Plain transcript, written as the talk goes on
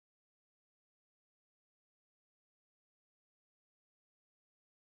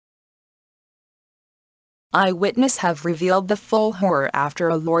Eyewitnesses have revealed the full horror after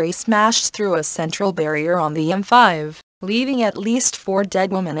a lorry smashed through a central barrier on the M5, leaving at least 4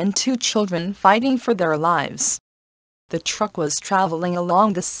 dead women and 2 children fighting for their lives. The truck was traveling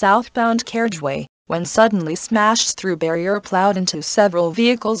along the southbound carriageway when suddenly smashed through barrier, plowed into several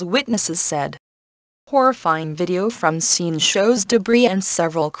vehicles, witnesses said. Horrifying video from scene shows debris and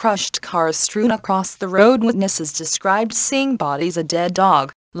several crushed cars strewn across the road. Witnesses described seeing bodies, a dead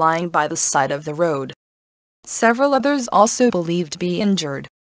dog, lying by the side of the road. Several others also believed to be injured.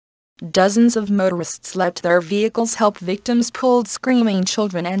 Dozens of motorists left their vehicles. Help victims pulled screaming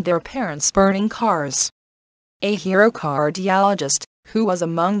children and their parents, burning cars. A hero cardiologist, who was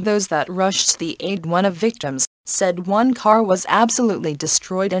among those that rushed to the aid one of victims, said one car was absolutely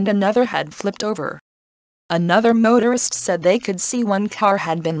destroyed and another had flipped over. Another motorist said they could see one car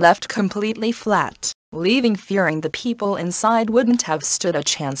had been left completely flat, leaving, fearing the people inside wouldn't have stood a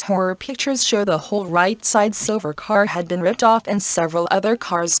chance. Horror pictures show the whole right side silver car had been ripped off and several other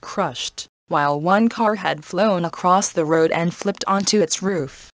cars crushed, while one car had flown across the road and flipped onto its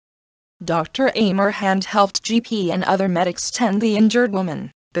roof. Dr. Amer Hamed helped GP and other medics tend the injured woman,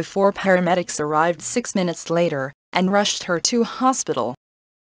 before paramedics arrived 6 minutes later and rushed her to hospital.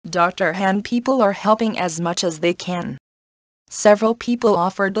 Dr. Hamed, people are helping as much as they can. Several people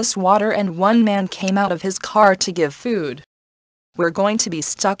offered us water and one man came out of his car to give food. We're going to be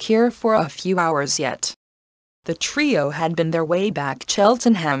stuck here for a few hours yet. The trio had been their way back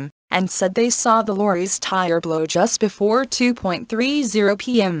Cheltenham and said they saw the lorry's tire blow just before 2:30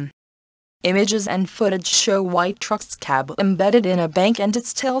 p.m. Images and footage show white truck's cab embedded in a bank and it's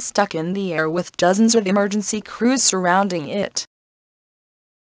still stuck in the air with dozens of emergency crews surrounding it.